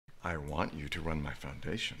I want you to run my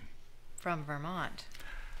foundation. From Vermont.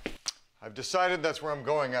 I've decided that's where I'm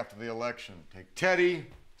going after the election. Take Teddy,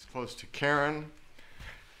 it's close to Karen.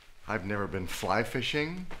 I've never been fly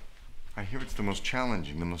fishing. I hear it's the most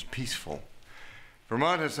challenging, the most peaceful.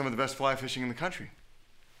 Vermont has some of the best fly fishing in the country.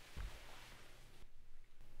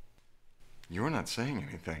 You're not saying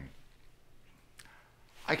anything.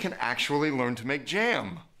 I can actually learn to make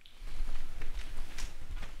jam.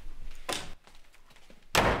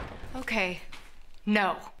 Okay.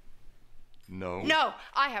 No. No? No!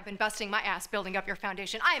 I have been busting my ass building up your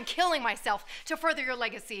foundation. I am killing myself to further your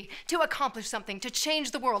legacy, to accomplish something, to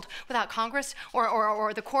change the world without Congress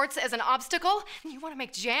or the courts as an obstacle. And you want to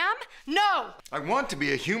make jam? No! I want to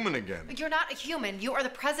be a human again. You're not a human. You are the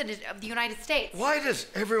president of the United States. Why does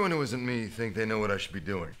everyone who isn't me think they know what I should be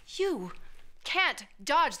doing? You can't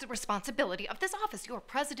dodge the responsibility of this office. You're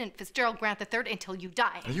President Fitzgerald Grant III until you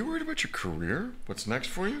die. Are you worried about your career? What's next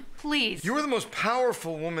for you? Please. You are the most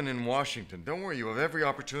powerful woman in Washington. Don't worry, you have every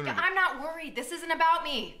opportunity. I'm not worried. This isn't about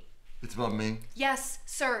me. It's about me? Yes,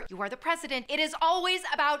 sir. You are the president. It is always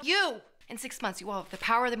about you. In 6 months, you will have the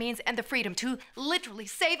power, the means, and the freedom to literally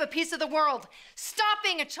save a piece of the world. Stop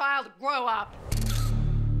being a child. Grow up.